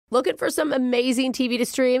Looking for some amazing TV to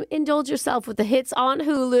stream? Indulge yourself with the hits on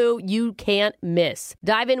Hulu you can't miss.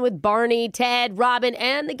 Dive in with Barney, Ted, Robin,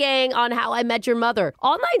 and the gang on How I Met Your Mother.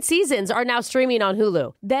 All 9 seasons are now streaming on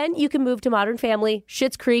Hulu. Then you can move to Modern Family,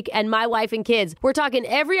 Schitt's Creek, and My Wife and Kids. We're talking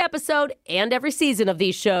every episode and every season of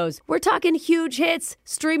these shows. We're talking huge hits,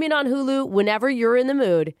 streaming on Hulu whenever you're in the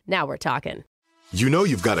mood. Now we're talking. You know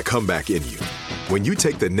you've got a comeback in you. When you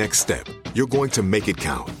take the next step, you're going to make it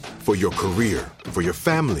count. For your career, for your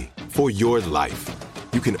family, for your life.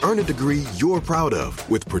 You can earn a degree you're proud of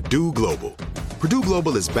with Purdue Global. Purdue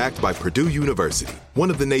Global is backed by Purdue University,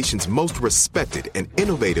 one of the nation's most respected and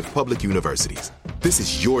innovative public universities. This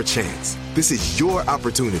is your chance. This is your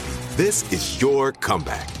opportunity. This is your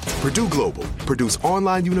comeback. Purdue Global, Purdue's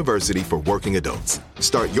online university for working adults.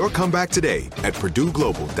 Start your comeback today at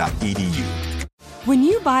purdueglobal.edu. When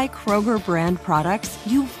you buy Kroger brand products,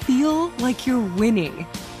 you feel like you're winning.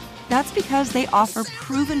 That's because they offer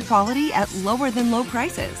proven quality at lower than low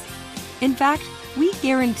prices. In fact, we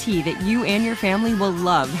guarantee that you and your family will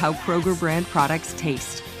love how Kroger brand products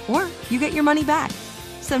taste, or you get your money back.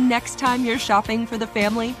 So next time you're shopping for the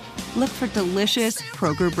family, look for delicious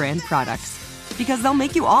Kroger brand products, because they'll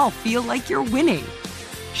make you all feel like you're winning.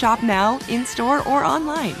 Shop now, in-store, or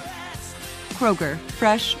online. Kroger,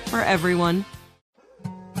 fresh for everyone.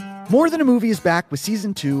 More Than a Movie is back with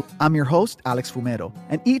Season 2. I'm your host, Alex Fumero,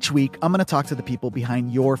 and each week I'm going to talk to the people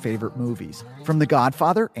behind your favorite movies. From The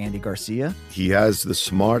Godfather, Andy Garcia. He has the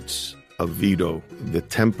smarts of Vito, the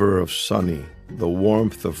temper of Sonny, the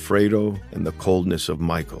warmth of Fredo, and the coldness of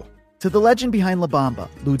Michael. To the legend behind La Bamba,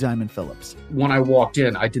 Lou Diamond Phillips. When I walked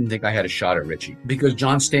in, I didn't think I had a shot at Richie because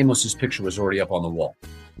John Stamos' picture was already up on the wall.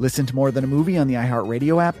 Listen to More Than a Movie on the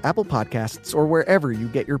iHeartRadio app, Apple Podcasts, or wherever you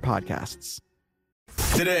get your podcasts.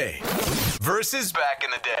 Today versus back in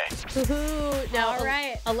the day. Now, All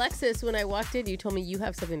right. Alexis, when I walked in, you told me you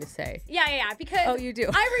have something to say. Yeah, because Oh, you do?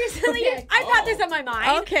 I recently, I've had this on my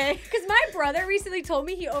mind. Okay. Because my brother recently told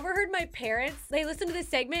me he overheard my parents, they listened to this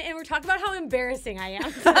segment and were talking about how embarrassing I am.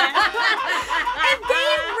 And they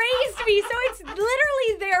raised me, so it's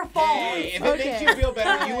literally their fault. Hey, if it makes you feel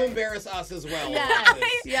better, you embarrass us as well.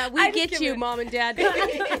 Yeah, we I get just you, give it- Mom and Dad.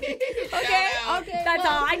 Okay, that's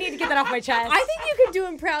all. I need to get that off my chest. I think you could do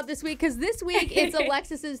him proud this week because this week it's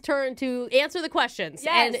Alexis's turn to answer the questions.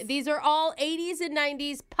 Yes. And these are all 80s and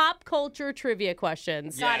 90s pop culture trivia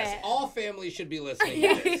questions. Got Yes, it. all families should be listening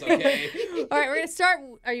to this, okay? All right, we're going to start.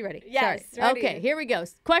 Are you ready? Yes, Sorry. ready. Okay, here we go.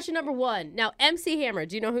 Question number 1. Now, MC Hammer,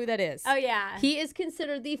 do you know who that is? Oh, yeah. He is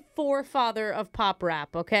considered the forefather of pop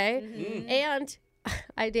rap, okay? Mm-hmm. And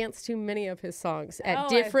I danced to many of his songs at Oh, I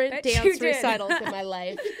different bet you dance did. recitals in my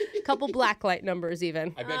life. A couple blacklight numbers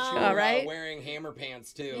even. I bet you All were right. wearing hammer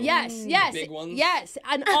pants, too. Yes, The yes, big ones? yes.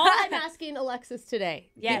 And all I'm asking Alexis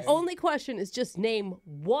today, Yes. the only question is just name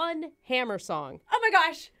one Hammer song. Oh my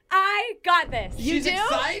gosh, I got this. She's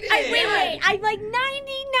excited. Wait. I'm like 99%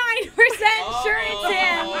 sure it's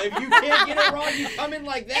him. Oh, if you can't get it wrong, you come in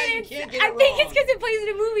like that, And you it's- can't get it I wrong. think it's because it plays in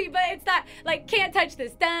a movie, but it's that, like, can't touch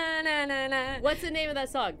this. Da-na-na-na. What's the name of that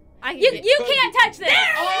song? You can't touch this. Oh,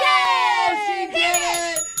 she Yay! did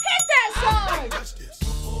it! Hit that song.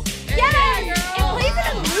 Hey, Yes. girl. It plays in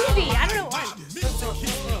a movie. I don't know why.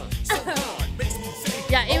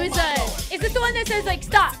 Yeah, it was Is this the one that says, like,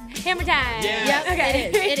 stop, hammer time? Yeah. Yep,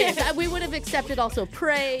 Okay. it is. We would have accepted also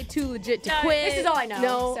Pray, Too Legit to No, Quit. this is all I know,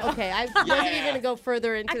 No, so. okay. I wasn't even Yeah. going to go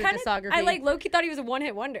further into the discography. I like low-key thought he was a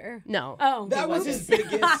one-hit wonder. No. Oh. That was his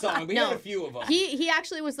biggest song. We No. had a few of them. He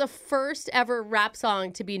actually was the first ever rap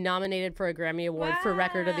song to be nominated for a Grammy Award for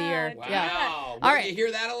Record of the Year. Wow. Yeah. All right. You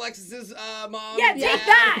hear that, Alexis's mom? Yeah, and take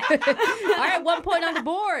dad? that. All right, 1 point on the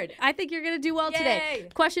board. I think you're going to do well today. Yay.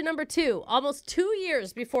 Question number 2. Almost 2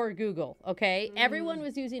 years before Google, okay? Everyone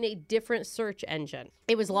was using a different search engine.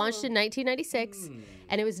 It was launched in 1996,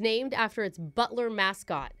 and it was named after its butler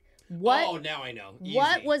mascot. What? Oh, now I know.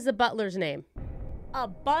 What Easy. was the butler's name? A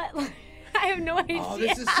butler. I have no idea. Oh,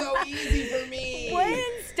 this is so easy for me. What?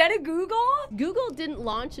 Instead of Google? Google didn't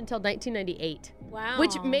launch until 1998. Wow.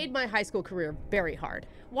 Which made my high school career very hard.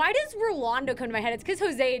 Why does Rolando come to my head? It's because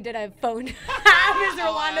Jose did a phone as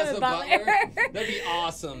Rolando as the a butler. That'd be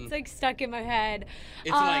awesome. It's like stuck in my head.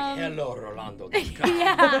 It's like, hello, Rolando.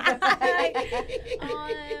 Yeah. Oh,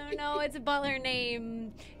 no, it's a butler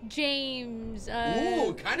named James.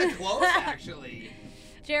 Ooh, kind of close, actually.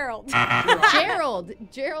 Gerald. Gerald.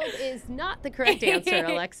 Gerald is not the correct answer,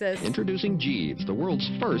 Alexis. Introducing Jeeves, the world's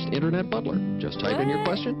first internet butler. Just type in your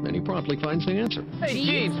question, and he promptly finds the answer. Hey,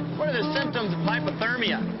 Jeeves, what are the symptoms of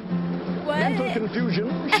hypothermia? mental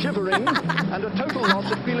confusion, shivering, and a total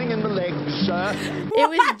loss of feeling in the legs, sir. It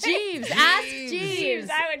was Jeeves. Ask Jeeves.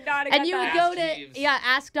 I would not have And you would go Jeeves. to,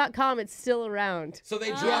 ask.com. It's still around. So they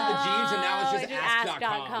dropped the Jeeves and now it's just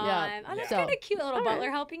ask.com. Yeah. Oh, that's So- kind of cute, little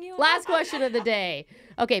butler helping you. Last question of the day.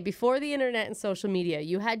 Okay, before the internet and social media,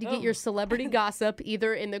 you had to get your celebrity gossip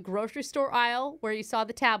either in the grocery store aisle where you saw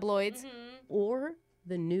the tabloids or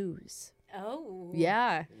the news. Oh.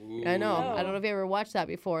 Yeah, I know. I don't know if you ever watched that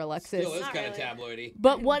before, Alexis. Still is kind of tabloidy.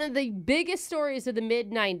 But one of the biggest stories of the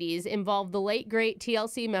mid-90s involved the late, great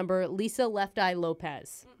TLC member Lisa Left Eye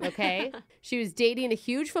Lopez, okay? She was dating a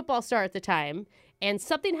huge football star at the time, and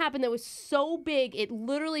something happened that was so big, it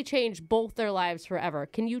literally changed both their lives forever.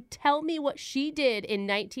 Can you tell me what she did in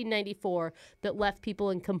 1994 that left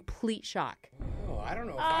people in complete shock? Oh, I don't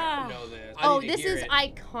know if I know this. Oh, this is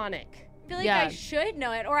iconic. I feel like I should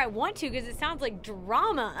know it, or I want to, because it sounds like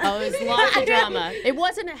drama. Oh, it was lots of drama. It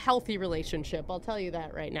wasn't a healthy relationship, I'll tell you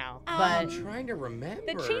that right now. But I'm trying to remember.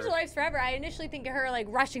 That changed their lives forever. I initially think of her like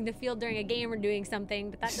rushing the field during a game or doing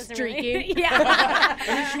something, but that doesn't Streaking. really. Yeah.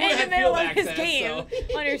 would've In the had middle field of his access, game,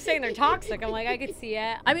 when you're saying they're toxic, I'm like, I could see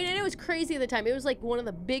it. I mean, and it was crazy at the time. It was like one of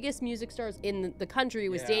the biggest music stars in the country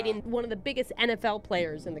was dating one of the biggest NFL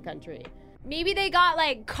players in the country. Maybe they got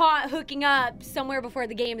like caught hooking up somewhere before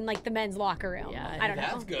the game in like the men's locker room. Yeah, I don't know.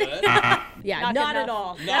 That's good. Yeah, not at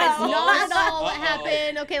all. Not That is close. not at all what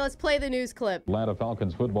happened. Okay, let's play the news clip. Atlanta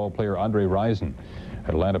Falcons football player Andre Rison.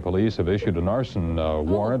 Atlanta police have issued an arson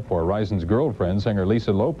warrant for Rison's girlfriend, singer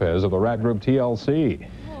Lisa Lopez of the rap group TLC.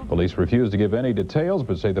 Police refused to give any details,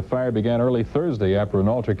 but say the fire began early Thursday after an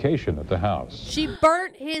altercation at the house. She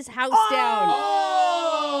burnt his house down.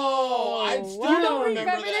 Oh, I still You don't don't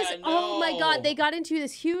remember this? that. Oh my no. God, they got into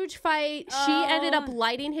this huge fight. She ended up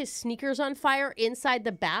lighting his sneakers on fire inside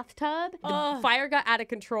the bathtub. The fire got out of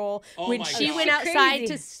control when my she God. went outside Crazy.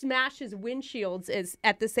 to smash his windshields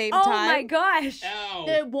at the same Oh time. my gosh. Ow.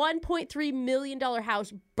 The $1.3 million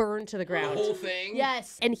house burned to the The ground. whole thing?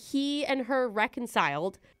 Yes. And he and her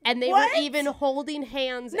reconciled, and they What? were even holding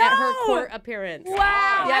hands at her No. court appeappearance.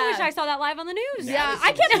 Wow. Yeah. I wish I saw that live on the news. Yeah,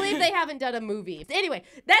 I can't believe they haven't done a movie. Anyway,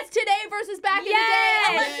 that's Today versus Back in the Day.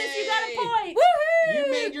 Yay! Alexis, you got a point. Woohoo!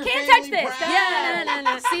 You made your Can't family touch this. proud. Yeah.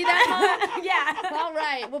 No. See that? Yeah. All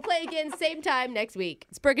right. We'll play again same time next week.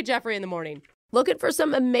 It's Brooke and Jeffrey in the morning. Looking for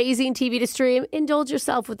some amazing TV to stream? Indulge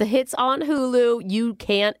yourself with the hits on Hulu you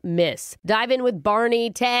can't miss. Dive in with Barney,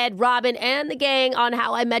 Ted, Robin, and the gang on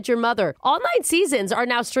How I Met Your Mother. All 9 seasons are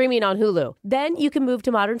now streaming on Hulu. Then you can move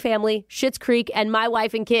to Modern Family, Schitt's Creek, and My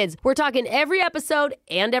Wife and Kids. We're talking every episode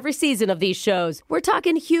and every season of these shows. We're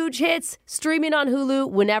talking huge hits, streaming on Hulu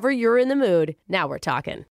whenever you're in the mood. Now we're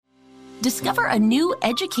talking. Discover a new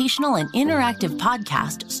educational and interactive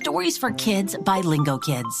podcast, Stories for Kids by Lingo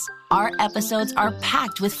Kids. Our episodes are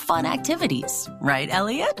packed with fun activities. Right,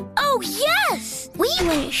 Elliot? Oh, yes! We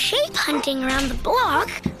went shape hunting around the block,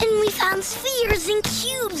 and we found spheres and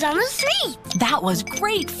cubes on the street. That was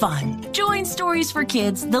great fun. Join Stories for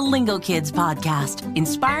Kids, the Lingo Kids podcast,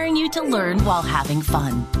 inspiring you to learn while having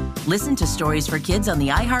fun. Listen to Stories for Kids on the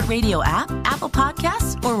iHeartRadio app, Apple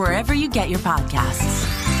Podcasts, or wherever you get your podcasts.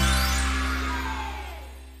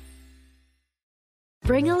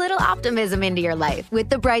 Bring a little optimism into your life with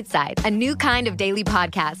The Bright Side, a new kind of daily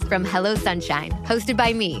podcast from Hello Sunshine, hosted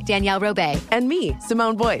by me, Danielle Robay. And me,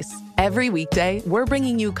 Simone Boyce. Every weekday, we're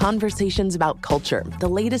bringing you conversations about culture, the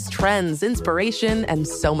latest trends, inspiration, and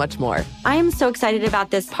so much more. I am so excited about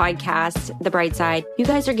this podcast, The Bright Side. You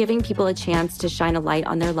guys are giving people a chance to shine a light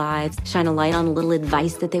on their lives, shine a light on a little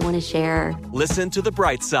advice that they want to share. Listen to The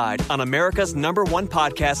Bright Side on America's #1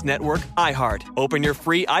 podcast network, iHeart. Open your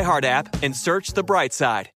free iHeart app and search The Bright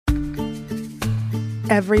Side.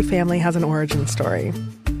 Every family has an origin story,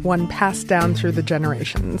 one passed down through the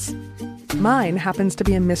generations. Mine happens to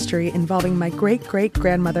be a mystery involving my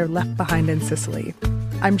great-great-grandmother left behind in Sicily.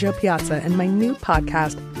 I'm Joe Piazza, and my new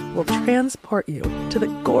podcast will transport you to the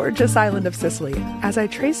gorgeous island of Sicily as I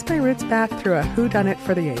trace my roots back through a whodunit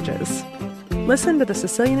for the ages. Listen to The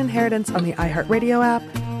Sicilian Inheritance on the iHeartRadio app,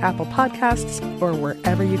 Apple Podcasts, or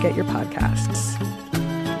wherever you get your podcasts.